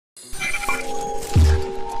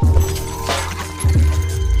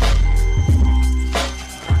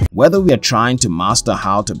Whether we are trying to master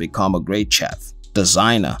how to become a great chef,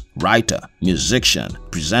 designer, writer, musician,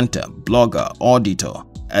 presenter, blogger, auditor,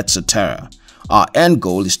 etc., our end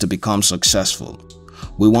goal is to become successful.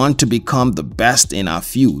 We want to become the best in our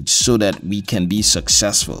field so that we can be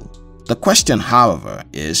successful. The question, however,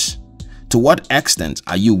 is, to what extent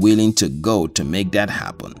are you willing to go to make that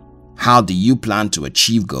happen? How do you plan to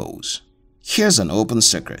achieve goals? Here's an open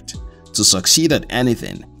secret. To succeed at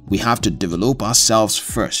anything, we have to develop ourselves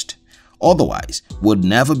first. Otherwise, we'll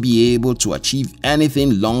never be able to achieve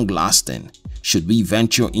anything long-lasting should we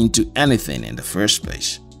venture into anything in the first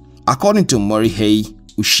place. According to Morihei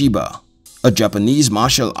Ueshiba, a Japanese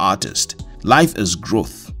martial artist, life is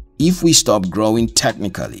growth. If we stop growing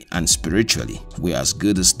technically and spiritually, we're as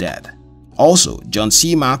good as dead. Also, John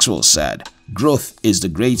C. Maxwell said, growth is the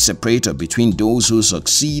great separator between those who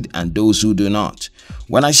succeed and those who do not.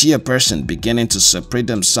 When I see a person beginning to separate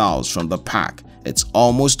themselves from the pack, it's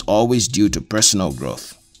almost always due to personal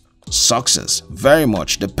growth. Success very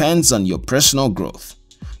much depends on your personal growth.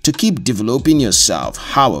 To keep developing yourself,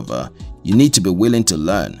 however, you need to be willing to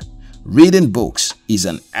learn. Reading books is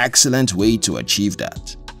an excellent way to achieve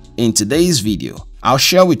that. In today's video, I'll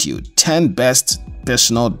share with you 10 best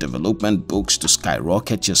personal development books to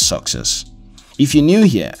skyrocket your success. If you're new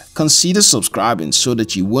here, consider subscribing so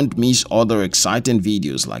that you won't miss other exciting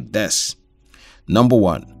videos like this. Number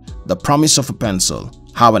 1. The Promise of a Pencil: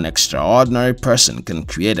 How an Extraordinary Person Can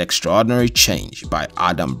Create Extraordinary Change by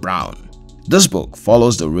Adam Brown. This book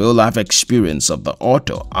follows the real-life experience of the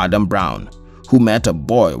author Adam Brown, who met a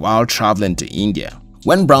boy while traveling to India.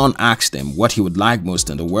 When Brown asked him what he would like most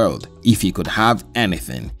in the world if he could have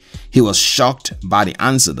anything, he was shocked by the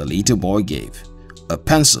answer the little boy gave. A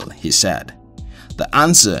pencil, he said. The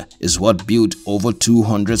answer is what built over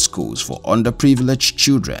 200 schools for underprivileged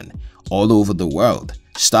children all over the world,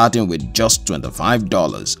 starting with just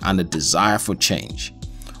 $25 and a desire for change.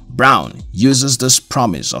 Brown uses this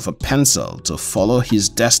promise of a pencil to follow his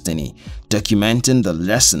destiny, documenting the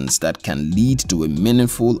lessons that can lead to a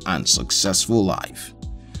meaningful and successful life.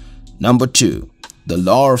 Number 2. The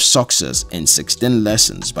Law of Success in 16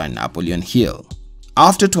 Lessons by Napoleon Hill.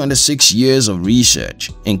 After 26 years of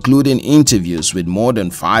research, including interviews with more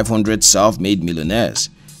than 500 self-made millionaires,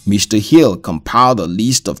 Mr. Hill compiled a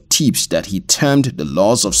list of tips that he termed the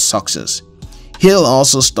laws of success. Hill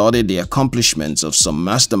also studied the accomplishments of some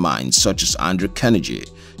masterminds such as Andrew Carnegie,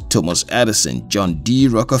 Thomas Edison, John D.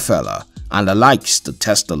 Rockefeller, and the likes to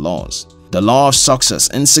test the laws. The Law of Success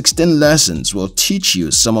in 16 Lessons will teach you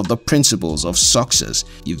some of the principles of success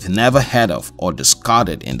you've never heard of or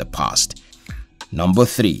discarded in the past. Number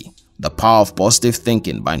 3. The Power of Positive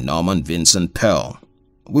Thinking by Norman Vincent Peale.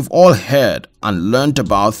 We've all heard and learned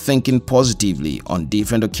about thinking positively on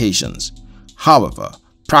different occasions. However,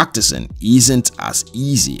 practicing isn't as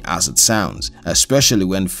easy as it sounds, especially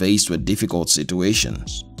when faced with difficult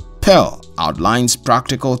situations. Peale outlines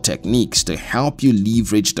practical techniques to help you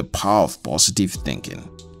leverage the power of positive thinking.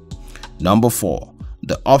 Number 4.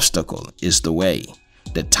 The Obstacle is the Way: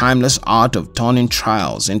 The Timeless Art of Turning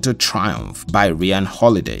Trials into Triumph by Ryan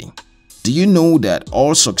Holiday. Do you know that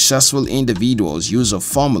all successful individuals use a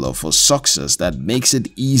formula for success that makes it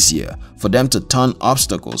easier for them to turn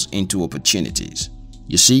obstacles into opportunities?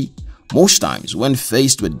 You see, most times when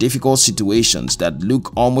faced with difficult situations that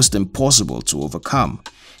look almost impossible to overcome,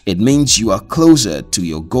 it means you are closer to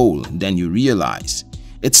your goal than you realize.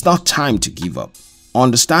 It's not time to give up.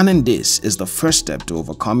 Understanding this is the first step to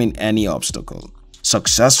overcoming any obstacle.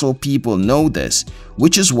 Successful people know this,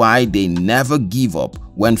 which is why they never give up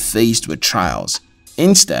when faced with trials.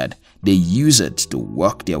 Instead, they use it to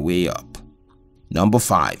work their way up. Number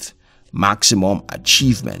 5. Maximum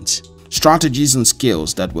Achievement: Strategies and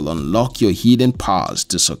Skills that will unlock your hidden powers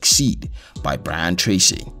to succeed by Brian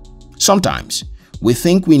Tracy. Sometimes, we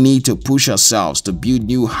think we need to push ourselves to build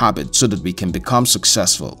new habits so that we can become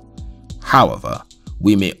successful. However,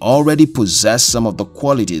 we may already possess some of the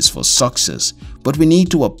qualities for success, but we need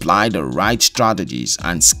to apply the right strategies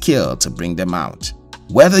and skill to bring them out.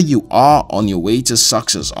 Whether you are on your way to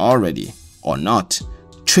success already or not,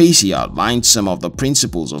 Tracy outlines some of the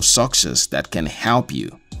principles of success that can help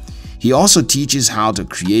you. He also teaches how to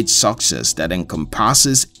create success that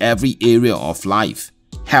encompasses every area of life: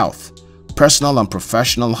 health, personal and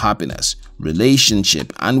professional happiness,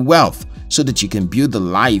 relationship, and wealth, so that you can build the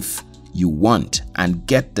life you want and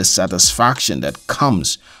get the satisfaction that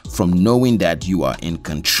comes from knowing that you are in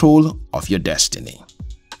control of your destiny.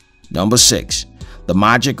 Number 6. The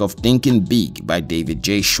Magic of Thinking Big by David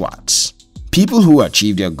J. Schwartz. People who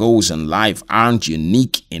achieve their goals in life aren't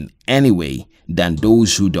unique in any way than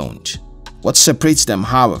those who don't. What separates them,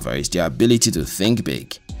 however, is their ability to think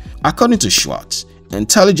big. According to Schwartz,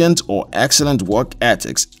 intelligent or excellent work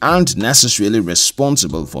ethics aren't necessarily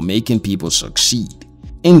responsible for making people succeed.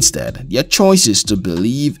 Instead, their choices to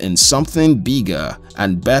believe in something bigger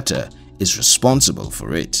and better is responsible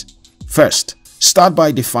for it. First, start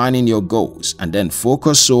by defining your goals and then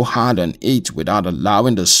focus so hard on it without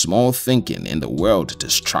allowing the small thinking in the world to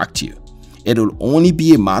distract you. It will only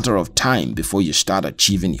be a matter of time before you start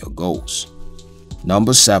achieving your goals.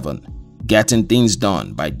 Number 7. Getting Things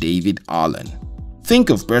Done by David Allen.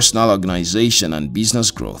 Think of personal organization and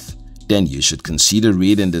business growth, then you should consider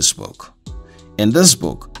reading this book. In this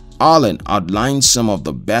book, Allen outlines some of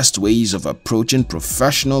the best ways of approaching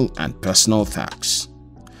professional and personal tasks.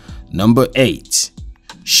 Number 8.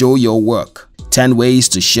 Show Your Work. 10 Ways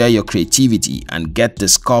to Share Your Creativity and Get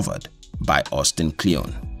Discovered by Austin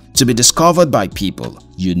Kleon. To be discovered by people,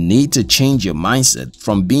 you need to change your mindset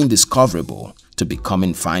from being discoverable to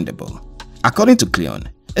becoming findable. According to Kleon,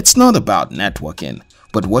 it's not about networking,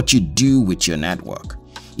 but what you do with your network.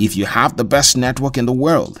 If you have the best network in the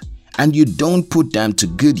world and you don't put them to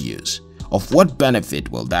good use, of what benefit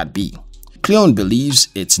will that be? Kleon believes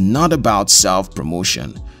it's not about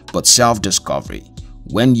self-promotion, but self-discovery.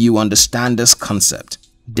 When you understand this concept,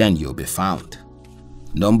 then you'll be found.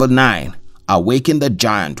 Number 9. Awaken the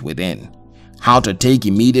Giant Within. How to take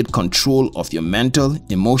immediate control of your mental,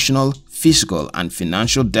 emotional, physical, and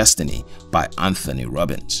financial destiny by Anthony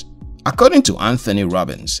Robbins. According to Anthony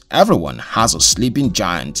Robbins, everyone has a sleeping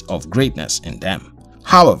giant of greatness in them.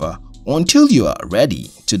 However, until you are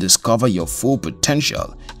ready to discover your full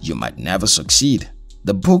potential, you might never succeed.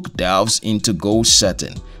 The book delves into goal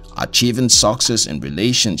setting, achieving success in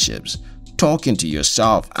relationships, talking to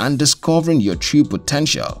yourself, and discovering your true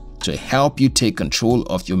potential to help you take control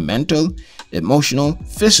of your mental, emotional,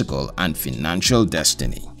 physical, and financial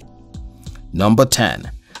destiny. Number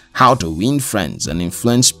 10. How to Win Friends and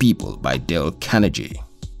Influence People by Dale Carnegie.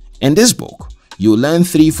 In this book, you'll learn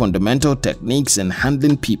 3 fundamental techniques in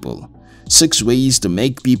handling people, 6 ways to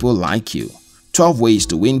make people like you, 12 ways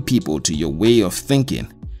to win people to your way of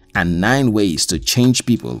thinking, and 9 ways to change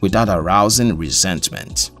people without arousing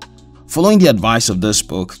resentment. Following the advice of this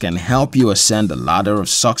book can help you ascend the ladder of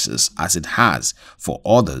success as it has for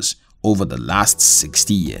others over the last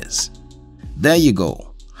 60 years. There you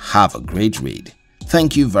go. Have a great read.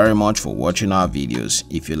 Thank you very much for watching our videos.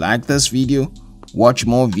 If you like this video, watch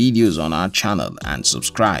more videos on our channel and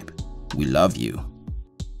subscribe. We love you.